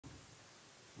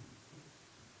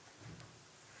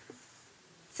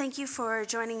Thank you for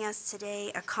joining us today,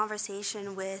 a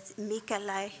conversation with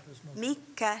Mykhailo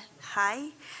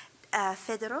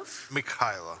Fedorov.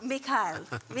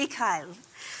 Mykhail.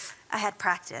 I had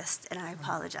practiced, and I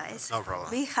apologize. No problem.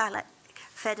 Mykhailo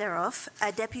Fedorov,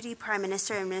 a Deputy Prime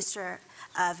Minister and Minister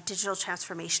of Digital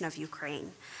Transformation of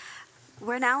Ukraine.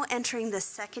 We're now entering the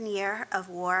second year of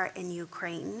war in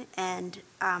Ukraine, and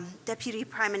Deputy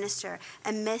Prime Minister,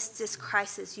 amidst this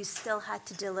crisis, you still had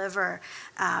to deliver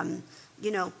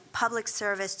public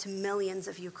service to millions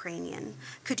of Ukrainians.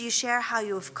 Could you share how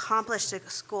you have accomplished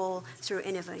this goal through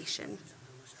innovation?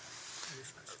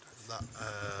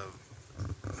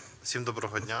 Всім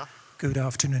доброго дня. Good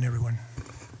afternoon, everyone.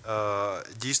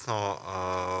 Дійсно,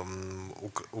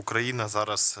 Україна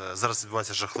зараз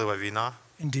відбувається жахлива війна.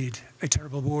 Indeed, a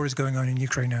terrible war is going on in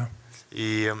Ukraine now.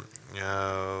 І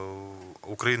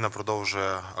Україна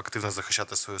продовжує активно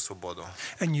захищати свою свободу.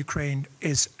 And Ukraine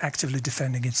is actively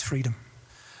defending its freedom.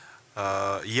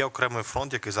 Є окремий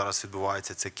фронт, який зараз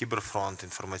відбувається, це кіберфронт,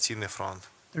 інформаційний фронт.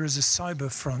 There is a cyber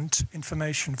front,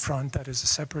 information front, that is a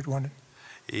separate one.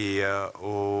 І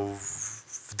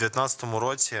в 2019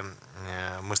 році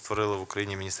ми створили в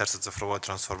Україні Міністерство цифрової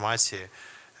трансформації,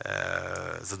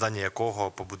 завдання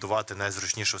якого побудувати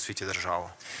найзручнішу у світі державу.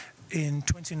 In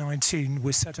 2019,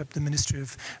 we set up the Ministry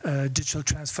of Digital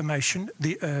Transformation,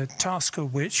 the task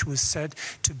of which was said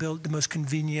to build the most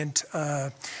convenient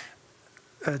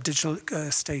digital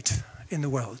state in the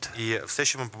world. І все,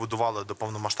 що ми побудували до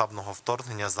повномасштабного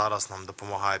вторгнення, зараз нам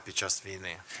допомагає під час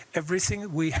війни. Everything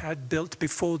we had built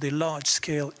before the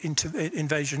large-scale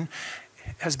invasion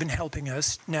has been helping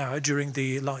us now during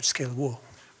the large-scale war.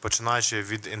 Починаючи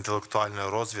від інтелектуальної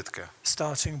розвідки,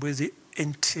 starting with the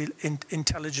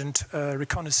intelligent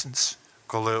reconnaissance.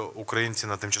 Коли українці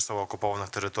на тимчасово окупованих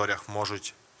територіях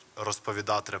можуть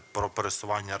розповідати про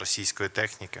пересування російської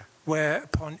техніки.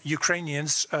 Whereupon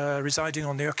Ukrainians residing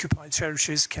on the occupied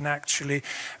territories can actually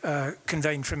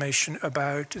convey information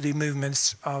about the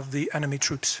movements of the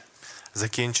enemy troops.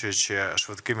 Закінчуючи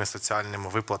швидкими соціальними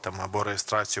виплатами або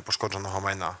реєстрацією пошкодженого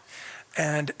майна.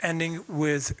 And ending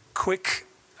with quick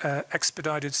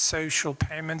expedited social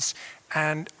payments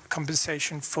and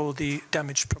compensation for the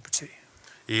damaged property.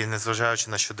 І незважаючи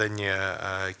на щоденні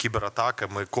кібератаки,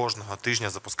 ми кожного тижня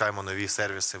запускаємо нові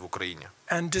сервіси в Україні.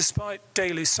 And despite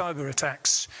daily cyber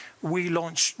attacks, we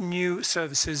launch new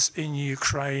services in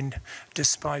Ukraine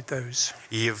despite those.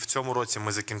 І в цьому році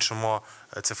ми закінчимо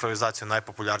цифровізацію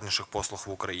найпопулярніших послуг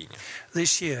в Україні.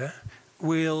 This year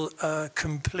we'll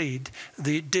complete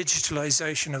the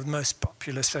digitalization of most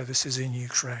popular services in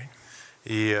Ukraine.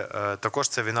 І також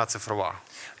це війна цифрова.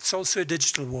 It's also a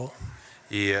digital war.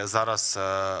 І зараз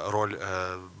роль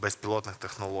безпілотних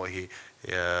технологій,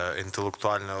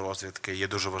 інтелектуальної розвідки є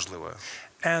дуже важливою.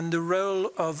 And the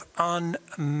role of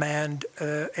unmanned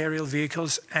aerial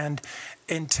vehicles and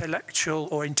intellectual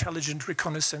or intelligent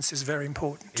reconnaissance is very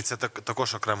important. І це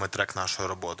також окремий трек нашої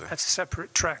роботи. That's a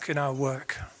separate track in our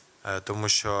work. Тому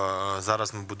що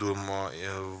зараз ми будуємо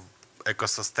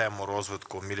екосистему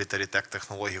розвитку military-tech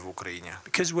технологій в Україні.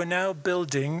 Because we're now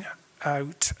building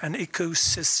out an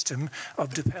ecosystem of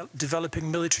developing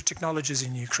military technologies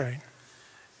in Ukraine.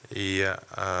 І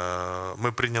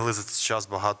ми прийняли за цей час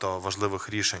багато важливих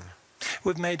рішень.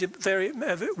 We've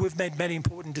made many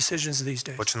important decisions these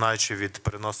days. Починаючи від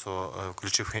переносу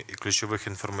ключових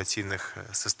інформаційних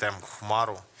систем в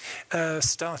хмару.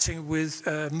 Starting with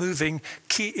moving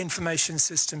key information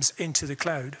systems into the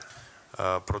cloud.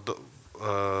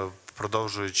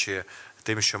 Продовжуючи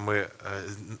тим, що ми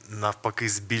навпаки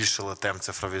збільшили темп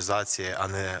цифровізації, а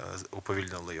не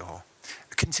уповільнили його.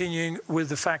 Continuing with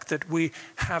the fact that we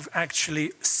have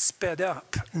actually sped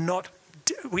up,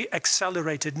 we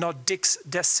accelerated, not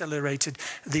decelerated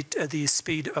the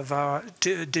speed of our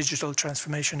digital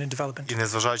transformation and development. І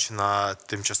незважаючи на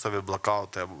тимчасові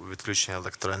блокаути або відключення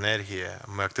електроенергії,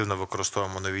 ми активно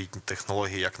використовуємо новітні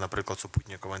технології, як, наприклад,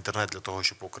 супутниковий інтернет, для того,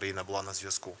 щоб Україна була на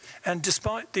зв'язку. And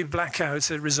despite the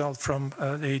blackouts that result from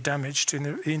the damage to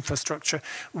the infrastructure,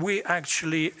 we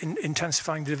actually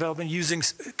intensifying the development using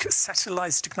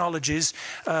satellite technologies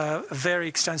very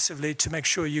extensively to make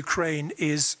sure Ukraine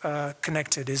is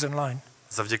connected, is online.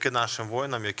 Завдяки нашим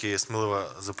воїнам, які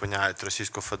сміливо зупиняють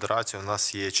Російську Федерацію, у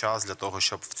нас є час для того,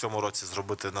 щоб в цьому році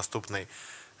зробити наступний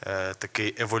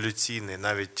такий еволюційний,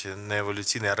 навіть не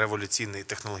еволюційний, а революційний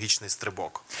технологічний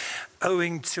стрибок.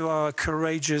 Owing to our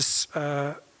courageous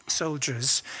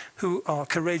soldiers who are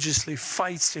courageously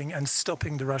fighting and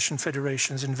stopping the Russian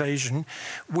Federation's invasion,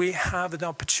 we have an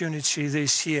opportunity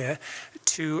this year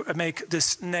to make this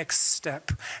next step,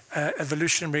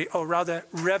 evolutionary or rather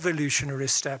revolutionary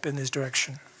step in this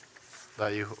direction. Да,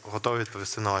 і готові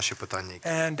відповісти на ваші питання.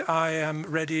 And I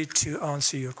am ready to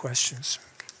answer your questions.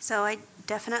 So I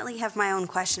definitely have my own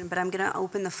question, but I'm going to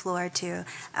open the floor to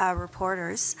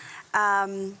reporters.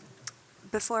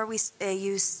 Before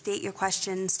you state your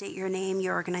question, state your name,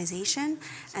 your organization,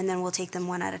 and then we'll take them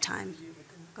one at a time.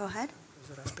 Go ahead.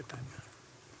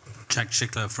 Jack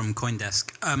Schickler from CoinDesk.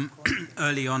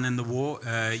 Early on in the war,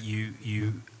 you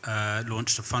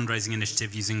launched a fundraising initiative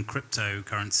using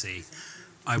cryptocurrency.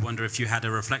 I wonder if you had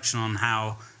a reflection on how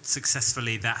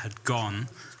successfully that had gone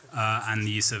and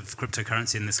the use of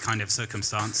cryptocurrency in this kind of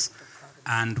circumstance,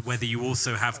 and whether you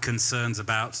also have concerns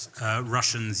about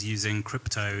Russians using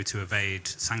crypto to evade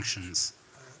sanctions.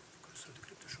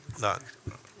 Да.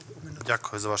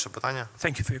 Дякую за ваше питання.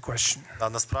 Thank you for your question. Да,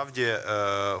 насправді,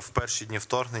 в перші дні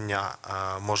вторгнення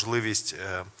можливість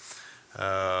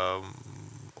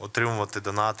отримувати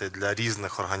донати для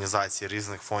різних організацій,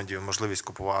 різних фондів, можливість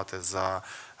купувати за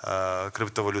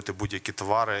криптовалюти будь-які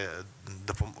товари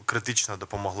критично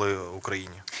допомогли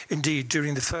Україні. Indeed,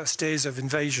 during the first days of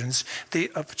invasions,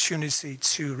 the opportunity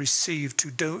to receive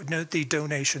the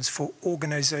donations for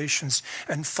organizations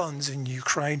and funds in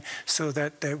Ukraine so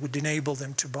that they would enable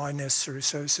them to buy necessary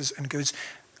services and goods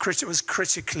was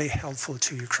critically helpful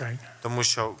to Ukraine. Тому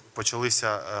що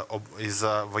почалися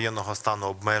із-за воєнного стану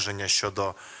обмеження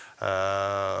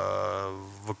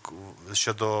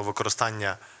щодо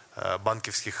використання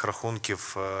банківських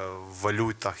рахунків в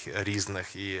валютах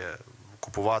різних і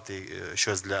купувати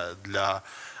щось для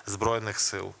збройних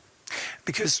сил.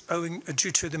 Because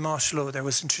due to the martial law that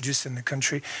was introduced in the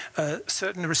country,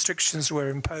 certain restrictions were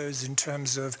imposed in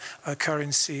terms of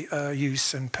currency use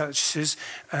and purchases,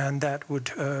 and that would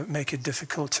make it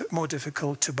more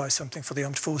difficult to buy something for the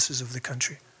armed forces of the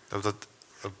country. Тобто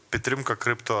підтримка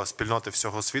криптоспільноти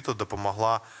всього світу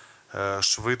допомогла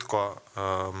швидко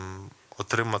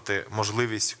отримати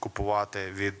можливість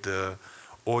купувати від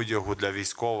одягу для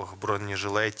військових,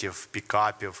 бронежилетів,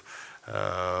 пікапів,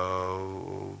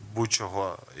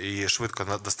 будь-чого і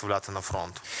швидко доставляти на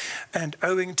фронт. And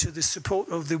owing to the support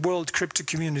of the world crypto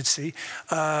community,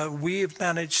 we've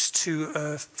managed to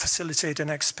facilitate and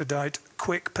expedite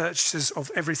quick purchases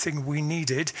of everything we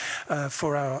needed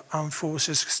for our armed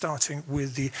forces, starting with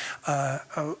the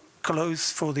clothes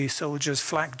for the soldiers,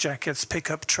 flak jackets,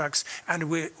 pickup trucks, and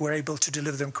we were able to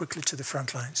deliver them quickly to the front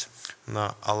lines.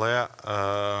 Але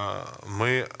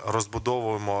ми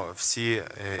розбудовуємо всі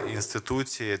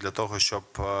інституції для того, щоб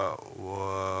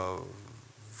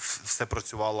все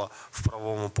працювало в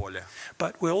правовому полі.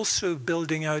 But we're also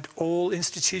building out all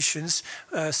institutions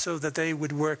so that they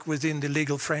would work within the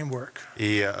legal framework.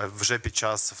 І вже під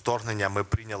час вторгнення ми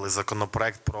прийняли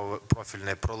законопроект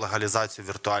профільний про легалізацію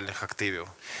віртуальних активів.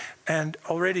 And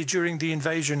already during the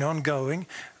invasion ongoing,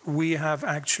 we have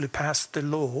actually passed the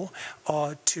law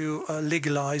to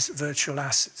legalize virtual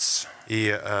assets.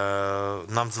 І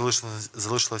нам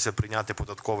залишилося прийняти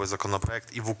податковий законопроект,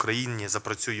 і в Україні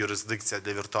запрацює юрисдикція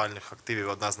для віртуальних активів,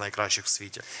 одна з найкращих в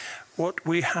світі. What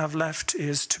we have left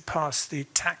is to pass the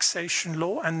taxation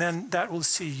law, and then that will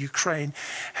see Ukraine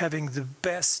having the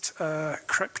best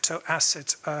crypto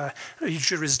asset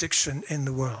jurisdiction in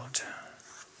the world.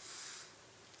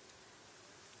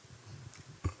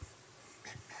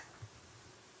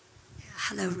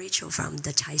 Hello, Rachel from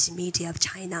the Chinese media of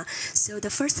China. So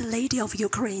the First Lady of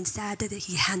Ukraine said that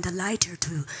he handed a letter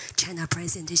to China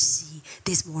President Xi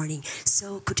this morning. So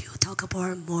could you talk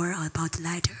more about the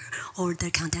letter or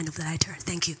the content of the letter?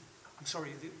 Thank you. I'm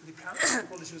sorry,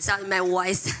 Sorry, my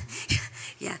voice.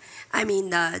 Yeah, I mean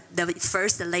the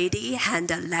First Lady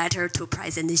handed a letter to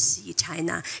President Xi,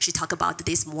 China. She talked about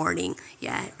this morning.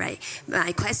 Yeah, right.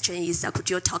 My question is, could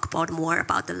you talk about more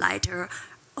about the letter?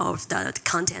 Of the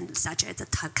content, such as the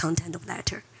content of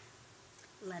letter.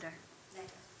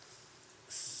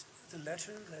 The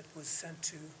letter that was sent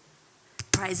to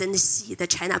President Xi, the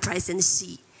China President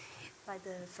Xi. By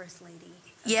the First Lady.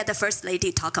 Yeah, the First Lady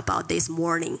talked about this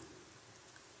morning.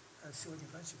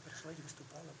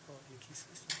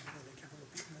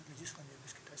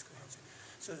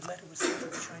 So the letter was sent to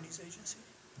the Chinese agency?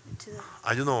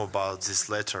 I don't know about this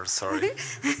letter, sorry.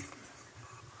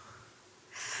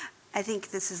 I think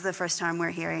this is the first time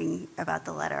we're hearing about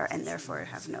the letter and therefore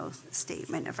have no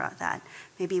statement about that.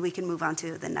 Maybe we can move on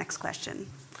to the next question.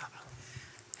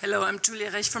 Hello, I'm Julia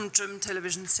Rech from German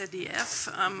television ZDF.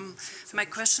 My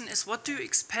question is, what do you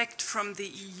expect from the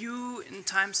EU in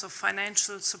terms of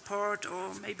financial support or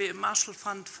maybe a Marshall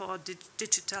Fund for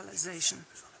digitalization?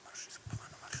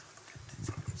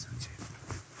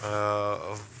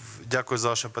 Дякую за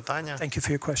ваше питання. Thank you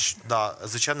for your question. Да,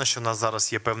 звичайно, що у нас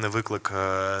зараз є певний виклик,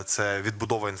 це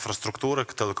відбудова інфраструктури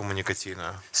телекомунікаційної.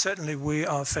 Certainly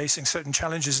we are facing certain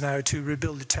challenges now to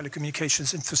rebuild the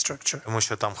telecommunications infrastructure. Тому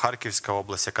що там Харківська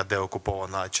область, яка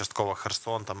деокупована, частково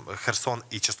Херсон, там Херсон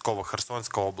і частково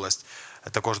Херсонська область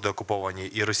також деокуповані.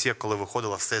 І Росія, коли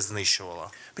виходила, все знищувала.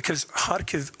 Because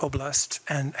Kharkiv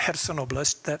Oblast and Kherson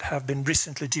Oblast that have been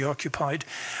recently deoccupied,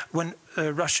 when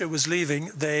Russia was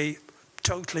leaving, they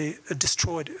totally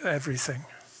destroyed everything.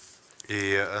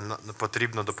 І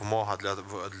потрібна допомога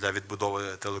для відбудови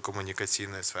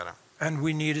телекомунікаційної сфери. And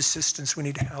we need assistance, we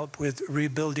need help with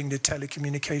rebuilding the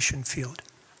telecommunication field.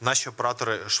 Наші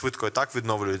оператори швидко і так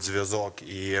відновлюють зв'язок,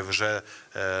 і вже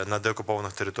на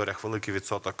деокупованих територіях великий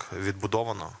відсоток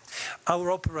відбудовано.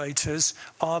 Our operators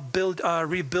are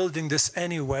rebuilding this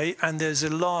anyway, and there's a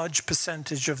large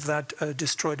percentage of that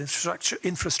destroyed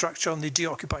infrastructure on the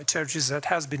deoccupied territories that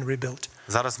has been rebuilt.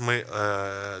 Зараз ми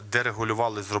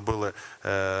дерегулювали, зробили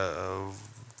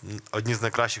одні з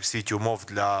найкращих в світі умов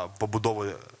для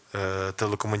побудови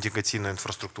телекомунікаційної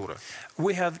інфраструктури.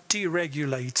 We have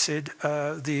deregulated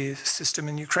the system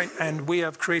in Ukraine, and we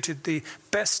have created the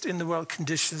best in the world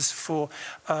conditions for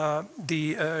the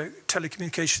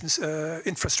telecommunications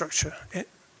infrastructure.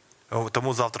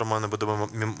 Тому завтра в мене буде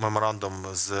меморандум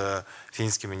з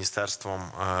фінським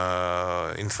міністерством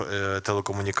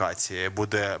телекомунікації,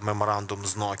 буде меморандум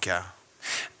з Nokia.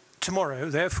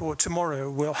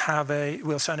 Tomorrow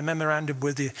we'll sign a memorandum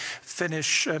with the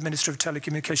Finnish Minister of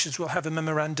Telecommunications. We'll have a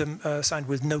memorandum signed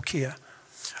with Nokia.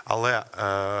 Але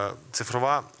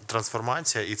цифрова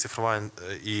трансформація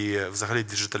і взагалі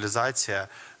диджиталізація,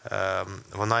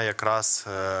 вона якраз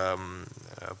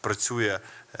працює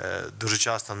дуже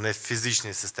часто не в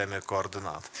фізичній системі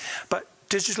координат. But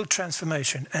digital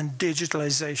transformation and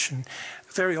digitalization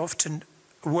very often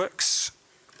works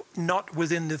not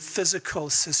within the physical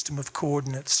system of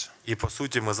coordinates. І по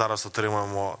суті ми зараз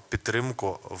отримуємо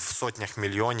підтримку в сотнях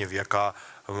мільйонів, яка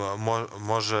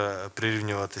може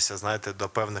прирівнюватися, знаєте, до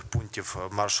певних пунктів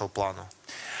Маршалл-плану.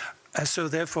 So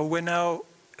therefore we're now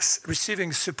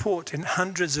receiving support in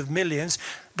hundreds of millions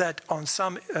that on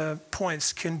some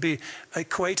points can be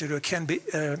equated or can be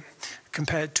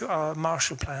compared to our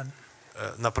Marshall Plan.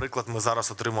 Наприклад, ми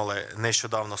зараз отримали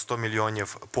нещодавно $100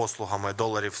 мільйонів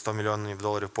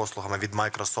доларів послугами від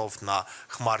Microsoft на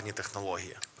хмарні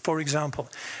технології. For example,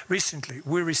 recently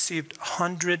we received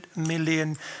 $100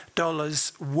 million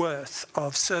worth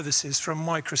of services from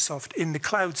Microsoft in the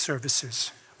cloud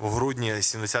services. В грудні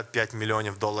 $75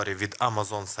 мільйонів від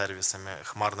Amazon сервісами,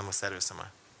 хмарними сервісами.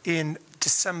 In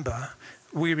December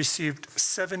we received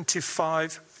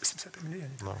 $75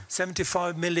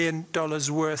 million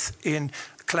worth in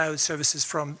cloud services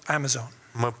from Amazon.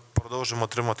 Ми продовжуємо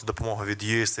отримати допомогу від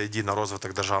USAID на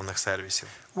розвиток державних сервісів.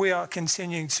 We are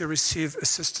continuing to receive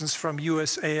assistance from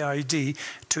USAID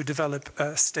to develop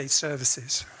state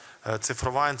services.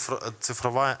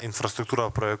 Цифрова інфраструктура,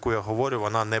 про яку я говорю,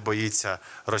 вона не боїться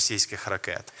російських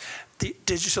ракет. The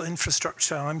digital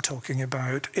infrastructure I'm talking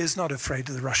about is not afraid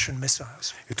of the Russian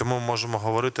missiles. І тому ми можемо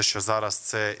говорити, що зараз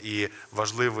це і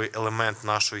важливий елемент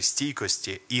нашої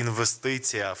стійкості, і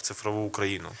інвестиція в цифрову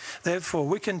Україну. Therefore,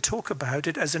 we can talk about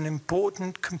it as an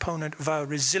important component of our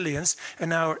resilience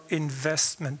and our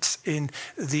investment in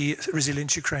the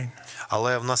resilient Ukraine.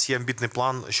 Але в нас є амбітний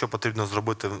план, що потрібно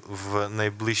зробити в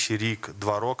найближчий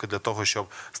рік-два роки для того, щоб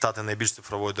стати найбільш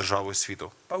цифровою державою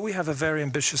світу. But we have a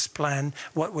very ambitious plan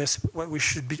what we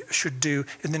should do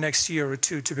in the next year or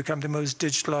two to become the most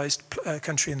digitalized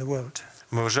country in the world.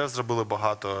 Ми вже зробили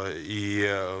багато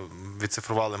і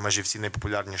відцифрували майже всі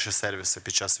найпопулярніші сервіси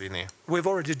під час війни. We've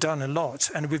already done a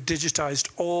lot and we've digitized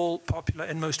all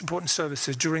popular and most important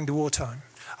services during the wartime.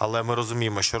 Але ми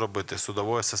розуміємо, що робити з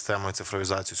судовою системою,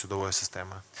 цифровізацією судової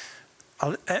системи.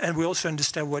 And we also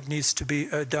understand what needs to be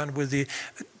done with the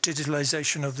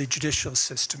digitalization of the judicial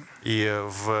system. І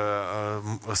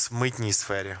в митній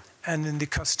сфері. And in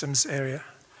the customs area.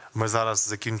 Ми зараз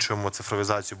закінчуємо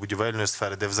цифровізацію будівельної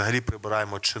сфери, де взагалі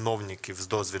прибираємо чиновників з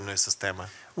дозвільної системи.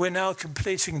 We're now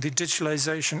completing the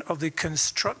digitalization of the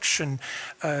construction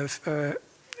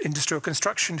industry or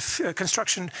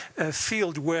construction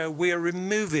field where we are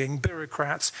removing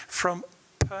bureaucrats from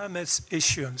permits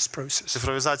issuance process.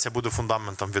 Цифровізація буде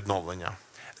фундаментом відновлення.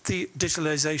 The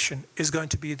digitalization is going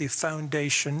to be the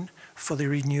foundation for the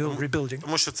renewal, rebuilding.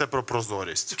 Тому що це про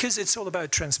прозорість. Because it's all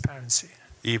about transparency.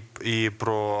 І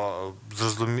про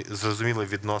зрозумілі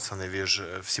відносини між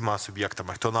всіма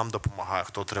суб'єктами, хто нам допомагає,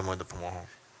 хто отримує допомогу.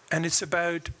 And it's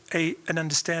about an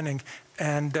understanding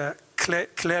and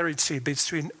clarity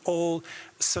between all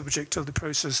subjects of the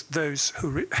process, those who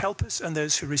help us and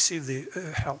those who receive the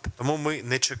help. Тому ми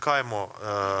не чекаємо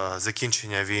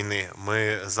закінчення війни.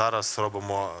 Ми зараз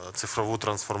робимо цифрову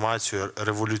трансформацію,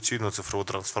 революційну цифрову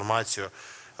трансформацію,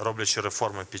 роблячи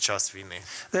реформи під час війни.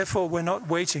 Therefore, we're not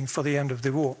waiting for the end of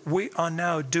the war. We are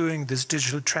now doing this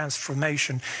digital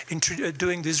transformation,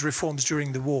 doing these reforms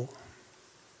during the war.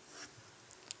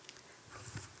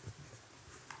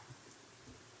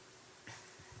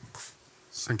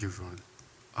 Thank you for it.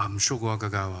 I'm Shogo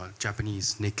Akagawa, Japanese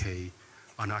Nikkei,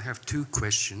 and I have two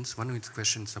questions. One of the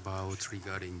questions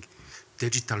regarding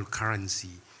digital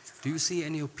currency. Do you see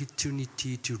any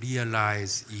opportunity to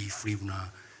realize e-hryvnia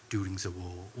during the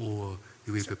war, or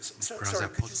you will Sorry,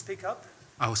 could you speak up?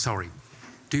 Oh, sorry.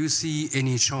 Do you see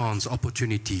any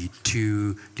opportunity to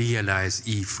realize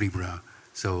e-hryvnia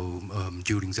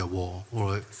during the war, or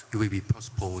you will be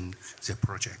postpone the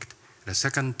project? The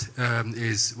second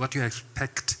is what you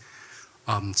expect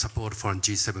support from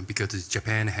G7, because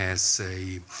Japan has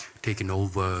taken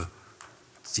over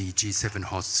the G7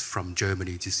 hosts from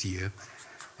Germany this year,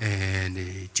 and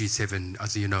G7,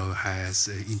 as you know, has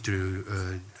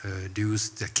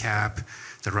introduced the cap,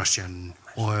 the Russian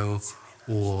oil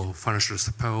or financial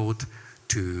support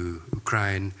to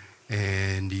Ukraine,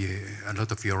 and a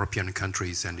lot of European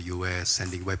countries and the US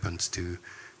sending weapons to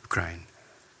Ukraine.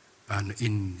 And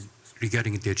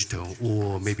regarding digital,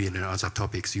 or maybe in other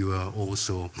topics, you are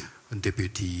also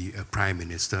Deputy Prime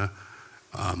Minister.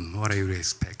 What do you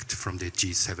expect from the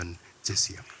G7 this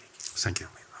year? Thank you.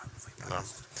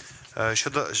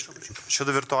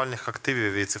 Щодо віртуальних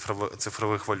активів і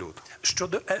цифрових валют.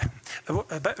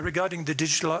 Regarding the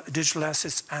digital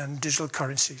assets and digital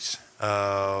currencies.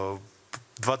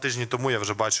 2 тижні тому я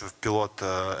вже бачив пілот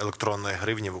електронної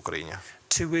гривні в Україні.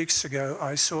 2 weeks ago,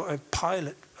 I saw a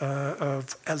pilot of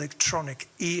electronic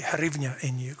e-hryvnia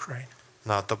in Ukraine.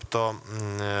 Тобто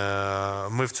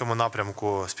ми в цьому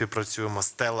напрямку співпрацюємо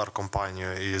з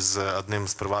Stellar-компанією і з одним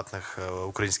з приватних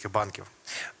українських банків.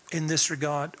 In this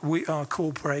regard, we are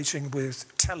cooperating with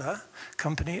Teller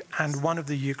company and one of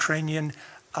the Ukrainian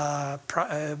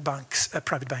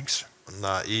private banks.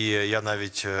 І я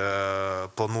навіть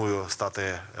планую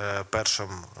стати першим,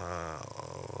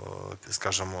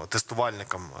 скажімо,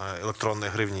 тестувальником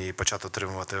електронної гривні і почати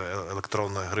отримувати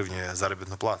електронною гривнею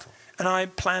заробітну плату. And I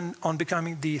plan on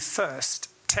becoming the first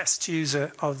test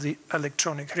user of the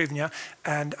electronic hryvnia,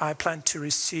 and I plan to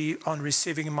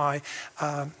receiving my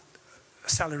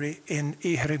salary in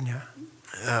e-hryvnia.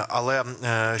 Але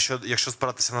якщо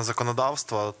спиратися на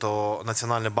законодавство, то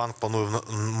Національний банк планує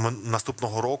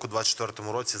наступного року,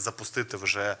 2024 році, запустити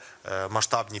вже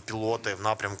масштабні пілоти в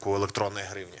напрямку електронної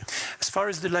гривні. As far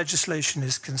as the legislation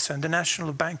is concerned, the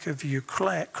National Bank of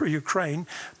Ukraine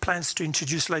plans to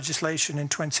introduce legislation in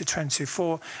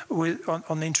 2024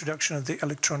 on the introduction of the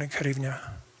electronic hryvnia.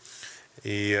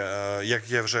 І, як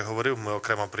я вже говорив, ми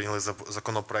окремо прийняли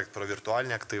законопроект про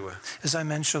віртуальні активи. As I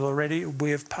mentioned already,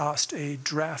 we have passed a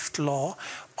draft law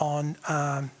on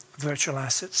virtual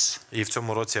assets. І в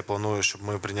цьому році я планую, щоб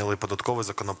ми прийняли податковий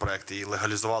законопроект і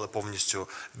легалізували повністю,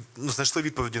 знайшли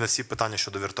відповіді на всі питання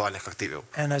щодо віртуальних активів.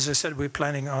 And as I said, we're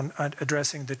planning on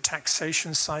addressing the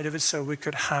taxation side of it, so we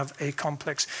could have a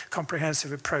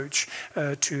comprehensive approach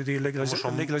to the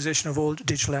legalization of all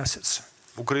digital assets.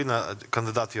 Україна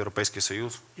кандидат в Європейський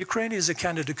Союз. Ukraine is a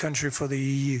candidate country for the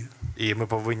EU. І ми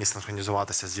повинні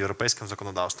синхронізуватися з європейським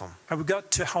законодавством. And we've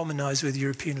got to harmonize with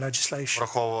European legislation.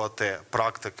 Враховувати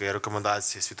практики і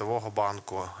рекомендації Світового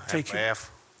банку, МВФ.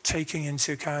 Taking into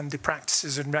account the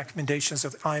practices and recommendations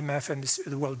of the IMF and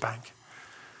the World Bank.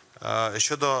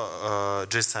 Щодо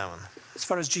G7. As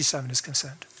far as G7 is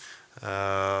concerned.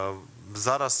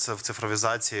 Зараз в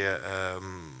цифровізації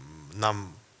нам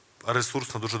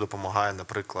ресурсно дуже допомагає,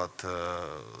 наприклад,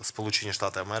 Сполучені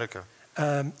Штати Америки.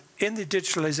 In the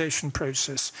digitalization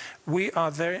process, we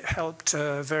are helped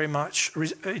very much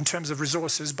in terms of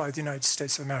resources by the United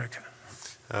States of America.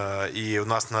 І у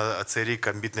нас на цей рік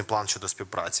амбітний план щодо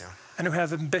співпраці. And we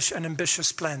have an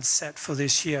ambitious plan set for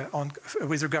this year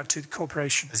with regard to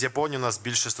cooperation. З Японією у нас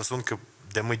більше стосунки,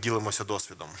 де ми ділимося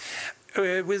досвідом.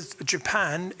 With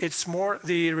Japan, it's more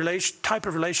the type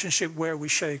of relationship where we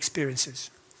share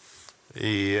experiences.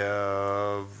 І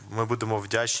ми будемо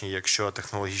вдячні, якщо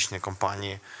технологічні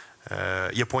компанії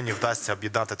Японії вдасться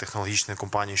об'єднати технологічні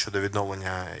компанії щодо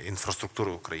відновлення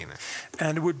інфраструктури України.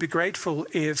 And it would be grateful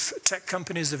if tech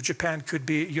companies of Japan could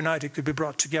be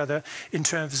brought together in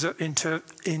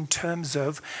terms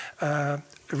of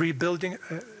rebuilding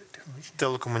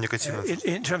телекомунікаційну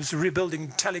in terms of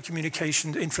rebuilding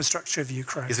telecommunication infrastructure of І,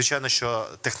 Ukraine. звичайно, що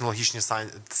технологічні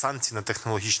санкції на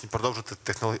технологічні, продовжити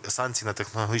санкції на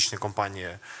технологічні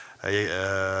компанії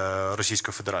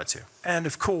Російської Федерації. And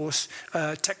of course,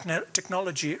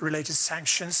 technology-related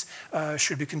sanctions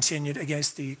should be continued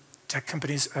against the tech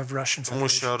companies of Russian Тому Federation.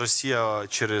 що Росія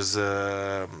через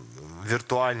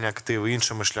віртуальні активи,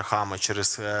 іншими шляхами,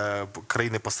 через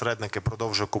країни-посередники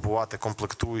продовжує купувати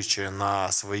комплектуючі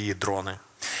на свої дрони.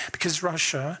 Because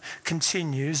Russia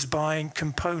continues buying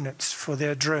components for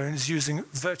their drones using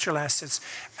virtual assets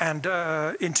and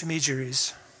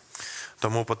intermediaries.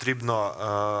 Тому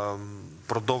потрібно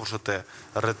продовжити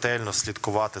ретельно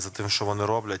слідкувати за тим, що вони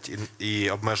роблять, і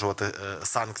обмежувати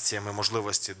санкціями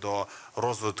можливості до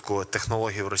розвитку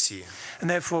технологій в Росії. And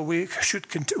therefore we should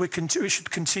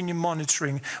continue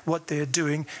monitoring what they are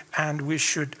doing, and we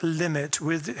should limit,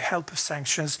 with the help of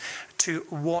sanctions, to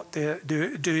what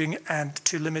they're doing and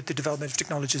to limit the development of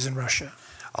technologies in Russia.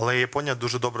 Але Японія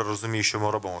дуже добре розуміє, що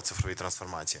ми робимо в цифровій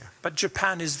трансформації. But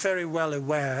Japan is very well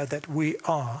aware that we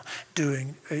are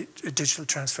doing a digital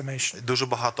transformation. Дуже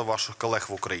багато ваших колег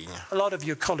в Україні. A lot of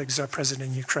your colleagues are present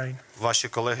in Ukraine. Ваші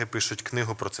колеги пишуть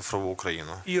книгу про цифрову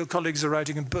Україну. Your colleagues are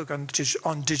writing a book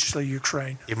on digital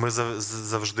Ukraine. І ми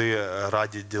завжди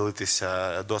раді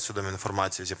ділитися досвідом,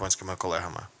 інформацією з японськими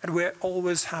колегами. And we're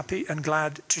always happy and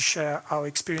glad to share our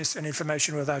experience and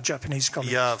information with our Japanese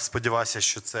colleagues. Я сподіваюся,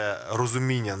 що це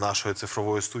розуміння нашої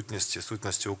цифрової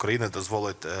сутності України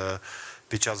дозволить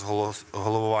під час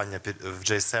головування в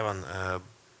J7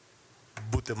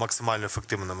 бути максимально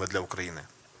ефективними для України.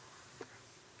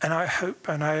 And I hope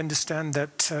and I understand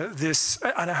that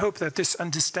this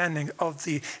understanding of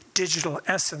the digital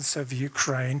essence of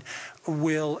Ukraine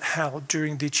will help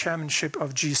during the chairmanship of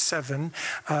G7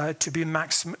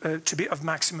 to be of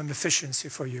maximum efficiency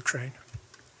for Ukraine.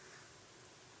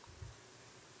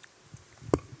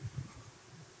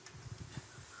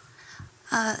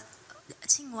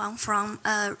 Qing Wang from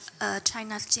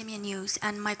China's Jiemian News,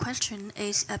 and my question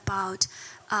is about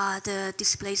the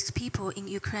displaced people in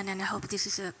Ukraine, and I hope this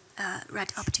is a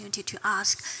right opportunity to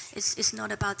ask. It's not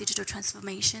about digital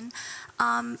transformation.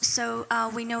 So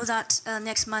we know that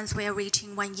next month we are reaching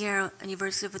 1 year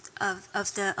anniversary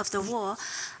of the war,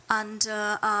 and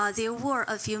there were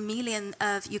a few million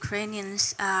of Ukrainians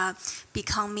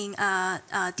becoming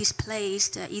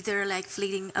displaced, either like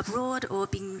fleeing abroad or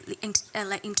being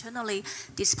like internally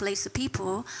displaced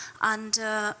people. And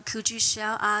could you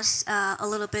share us a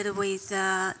little bit with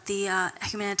the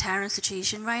humanitarian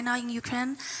situation right now in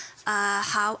Ukraine?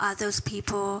 How are those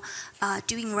people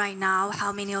doing right now?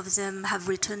 How many of them have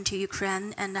returned to Ukraine,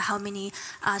 and how many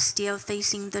are still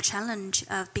facing the challenge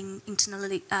of being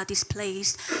internally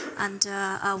displaced? And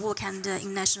what can the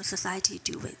international society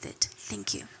do with it? Thank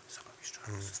you.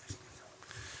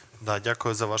 Да,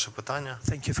 дякую за ваше питання.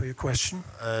 Thank you for your question.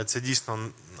 Це дійсно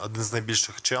один з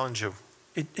найбільших челенджів.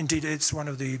 Indeed, it's one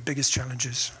of the biggest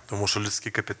challenges. Тому що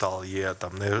людський капітал є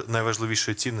там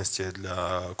найважливішою цінністю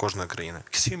для кожної країни.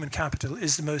 Because human capital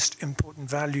is the most important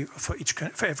value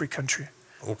for every country.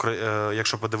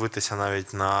 Якщо подивитися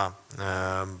навіть на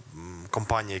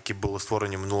компанії, які були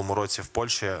створені в минулому році в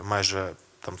Польщі, майже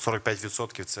там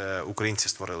 45% це українці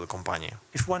створили компанії.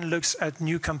 If one looks at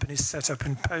new companies set up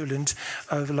in Poland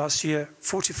over last year,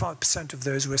 45% of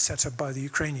those were set up by the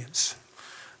Ukrainians.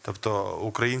 Тобто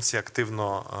українці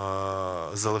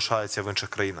активно залишаються в інших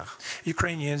країнах.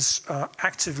 Ukrainians are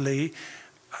actively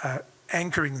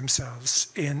anchoring themselves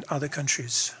in other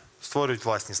countries. Створюють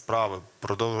власні справи,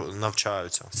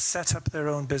 навчаються. Set up their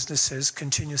own businesses,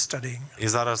 continue studying. І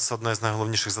зараз одне з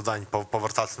найголовніших завдань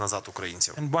повертати назад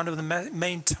українців. And one of the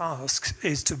main tasks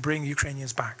is to bring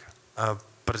Ukrainians back.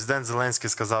 Президент Зеленський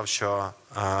сказав, що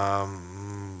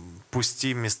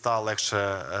пусті міста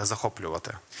легше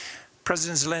захоплювати.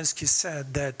 President Zelensky said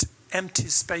that empty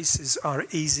spaces are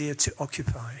easier to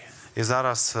occupy. І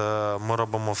зараз ми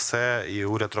робимо все, і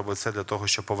уряд робить все для того,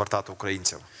 щоб повертати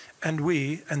українців. And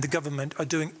we and the government are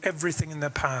doing everything in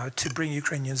their power to bring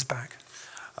Ukrainians back.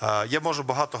 Я можу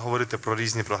багато говорити про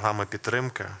різні програми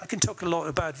підтримки. I can talk a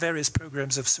lot about various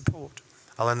programs of support.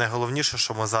 Але найголовніше,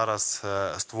 що ми зараз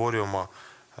створюємо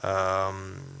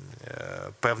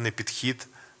певний підхід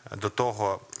до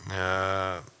того,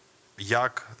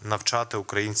 як навчати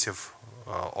українців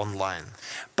онлайн.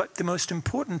 But the most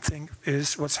important thing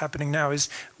is what's happening now is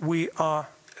we are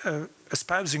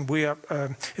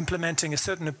implementing a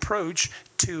certain approach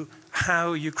to how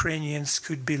Ukrainians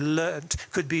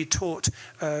could be taught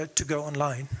to go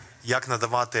online. Як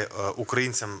надавати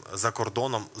українцям за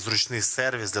кордоном зручний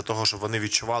сервіс для того, щоб вони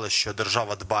відчували, що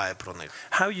держава дбає про них.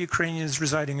 How Ukrainians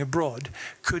residing abroad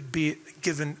could be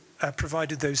given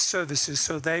provided those services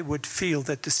so they would feel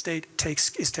that the state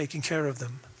is taking care of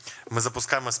them. Ми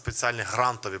запускаємо спеціальні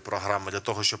грантові програми для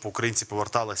того, щоб українці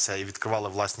поверталися і відкривали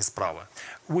власні справи.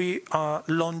 We are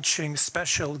launching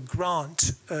special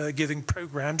grant-giving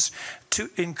programs to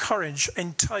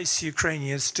entice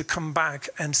Ukrainians to come back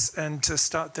and to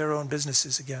start their own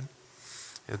businesses again.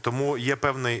 Тому є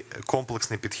певний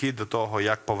комплексний підхід до того,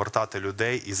 як повертати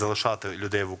людей і залишати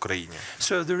людей в Україні.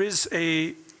 So there is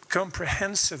a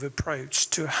comprehensive approach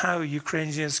to how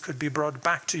Ukrainians could be brought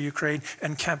back to Ukraine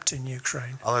and kept in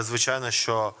Ukraine. Але звичайно,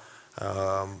 що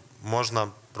можна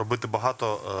робити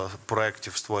багато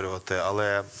проєктів, створювати,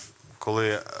 але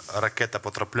коли ракета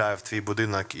потрапляє в твій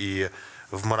будинок і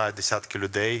вмирають десятки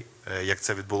людей, як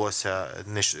це відбулося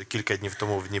кілька днів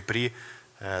тому в Дніпрі,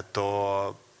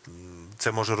 то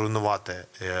це може руйнувати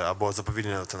або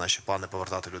заповільнювати наші плани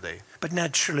повертати людей. But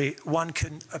naturally, one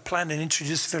can plan and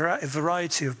introduce a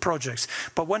variety of projects.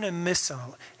 But when a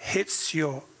missile hits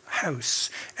your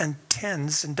house and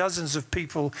tens and dozens of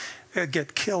people get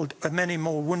killed and many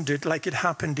more wounded, like it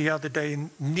happened the other day in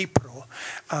Dnipro,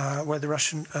 where the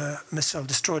Russian missile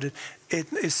destroyed it,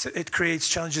 it creates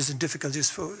challenges and difficulties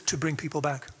to bring people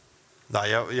back. Да,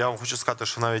 я вам хочу сказати,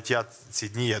 що навіть ці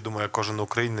дні, я думаю, кожен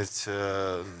українець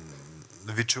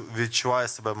відчуває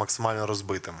себе максимально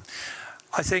розбитим.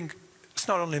 I think it's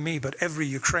not only me, but every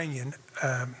Ukrainian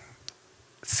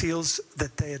feels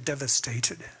that they are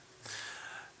devastated.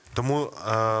 Тому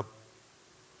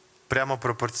прямо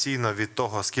пропорційно від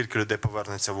того, скільки людей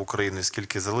повернеться в Україну і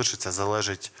скільки залишиться,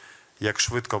 залежить, як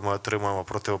швидко ми отримаємо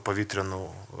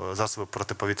засоби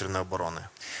протиповітряної оборони.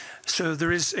 So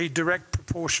there is a direct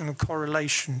proportional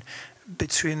correlation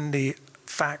between the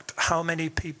fact how many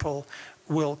people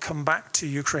will come back to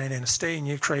Ukraine and stay in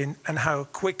Ukraine and how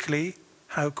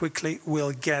quickly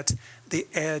we'll get the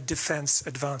air defense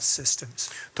advanced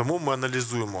systems. Тому ми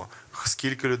аналізуємо,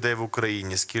 скільки людей в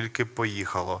Україні, скільки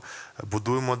поїхало,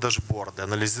 будуємо дашборди,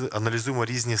 аналізуємо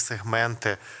різні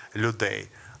сегменти людей,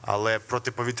 але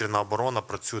протиповітряна оборона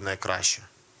працює найкраще.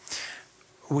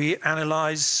 We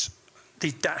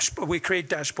create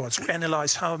dashboards. We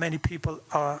analyze how many people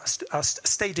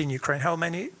stayed in Ukraine, how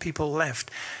many people left.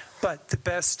 But the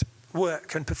best work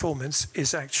and performance is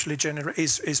actually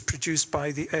is produced by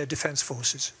the air defense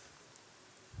forces.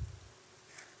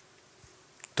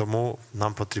 Тому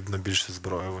нам потрібно більше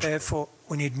зброї. Therefore,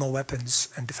 we need more weapons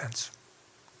and defense.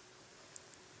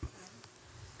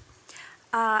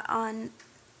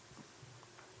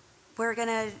 We're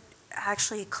going to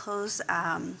actually close.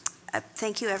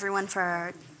 Thank you, everyone,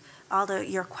 for all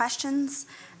your questions,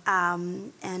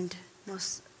 and most,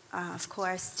 of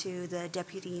course, to the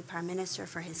Deputy Prime Minister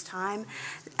for his time.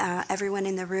 Everyone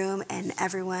in the room and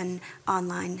everyone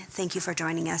online, thank you for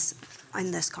joining us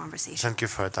in this conversation. Thank you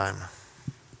for your time.